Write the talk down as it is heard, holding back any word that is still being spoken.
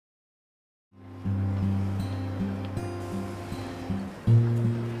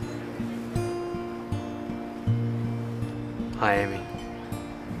Hi, Amy.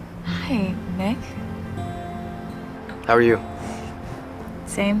 Hi, Nick. How are you?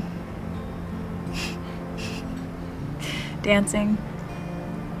 Same. Dancing.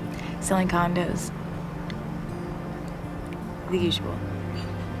 Selling condos. The usual.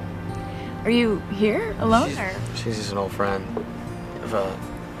 Are you here alone, or? She's just an old friend. Of,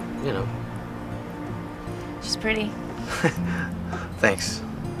 you know. She's pretty. Thanks.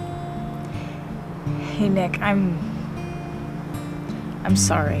 Hey, Nick, I'm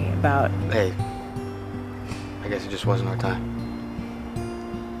sorry about... Hey, I guess it just wasn't our time.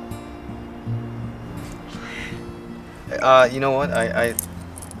 You know what? I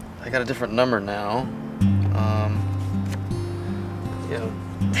got a different number now. You know.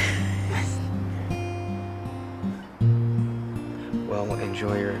 Well,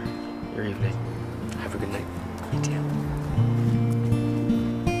 enjoy your evening. Have a good night. You too.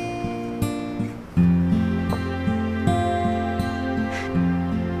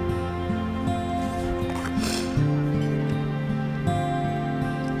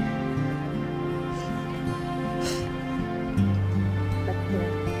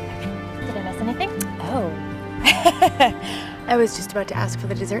 Did I miss anything? Oh. I was just about to ask for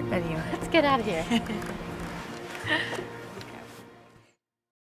the dessert menu. Let's get out of here.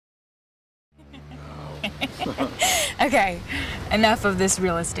 Okay, enough of this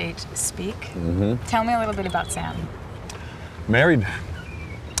real estate speak. Tell me a little bit about Sam. Married,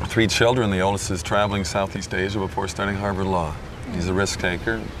 3 children. The oldest is traveling Southeast Asia before starting Harvard Law. He's a risk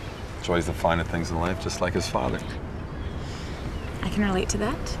taker, enjoys the finer things in life, just like his father. I can relate to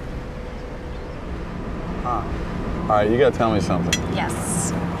that. All right, you gotta tell me something.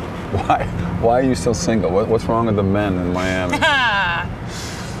 Yes. Why are you still single? What's wrong with the men in Miami?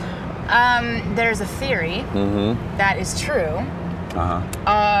 There's a theory that is true.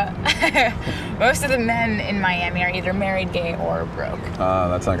 Most of the men in Miami are either married, gay, or broke.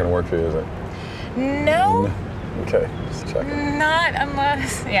 That's not gonna work for you, is it? No. Okay, just checking. Not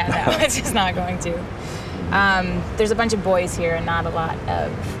unless, yeah, no, it's just not going to. There's a bunch of boys here and not a lot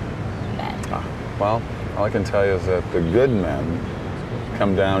of men. Well, all I can tell you is that the good men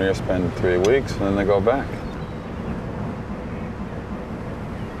come down here, spend 3 weeks, and then they go back.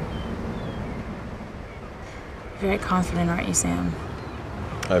 Very confident, aren't you, Sam?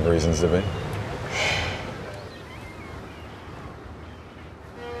 I have reasons to be.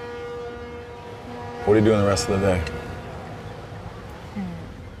 What are you doing the rest of the day?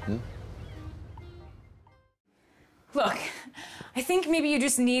 Look, I think maybe you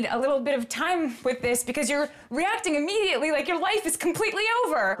just need a little bit of time with this because you're reacting immediately like your life is completely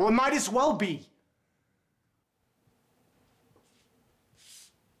over. Well, it might as well be.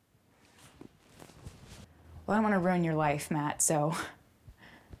 Well, I don't want to ruin your life, Matt, so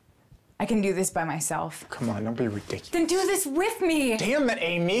I can do this by myself. Come on, don't be ridiculous. Then do this with me. Damn it,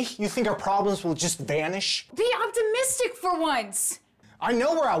 Amy. You think our problems will just vanish? Be optimistic for once. I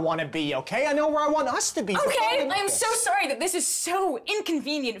know where I want to be, okay? I know where I want us to be. Okay, I am so sorry that this is so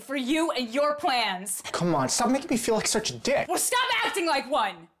inconvenient for you and your plans. Come on, stop making me feel like such a dick. Well, stop acting like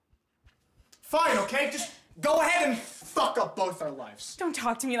one. Fine, okay? Just go ahead and fuck up both our lives. Don't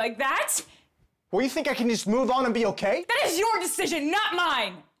talk to me like that. Well, you think I can just move on and be okay? That is your decision, not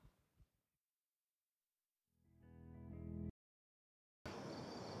mine.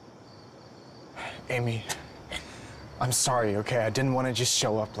 Amy, I'm sorry, okay? I didn't want to just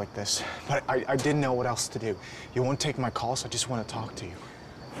show up like this, but I didn't know what else to do. You won't take my call, so I just want to talk to you.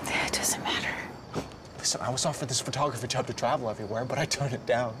 It doesn't matter. Listen, I was offered this photography job to travel everywhere, but I turned it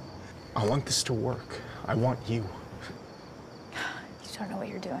down. I want this to work. I want you. You don't know what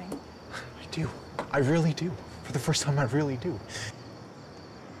you're doing. I do. I really do. For the first time, I really do.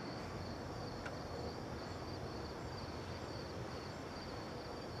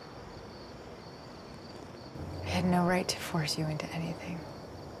 I had no right to force you into anything.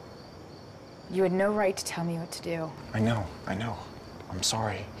 You had no right to tell me what to do. I know. I'm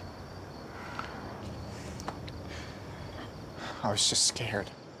sorry. I was just scared.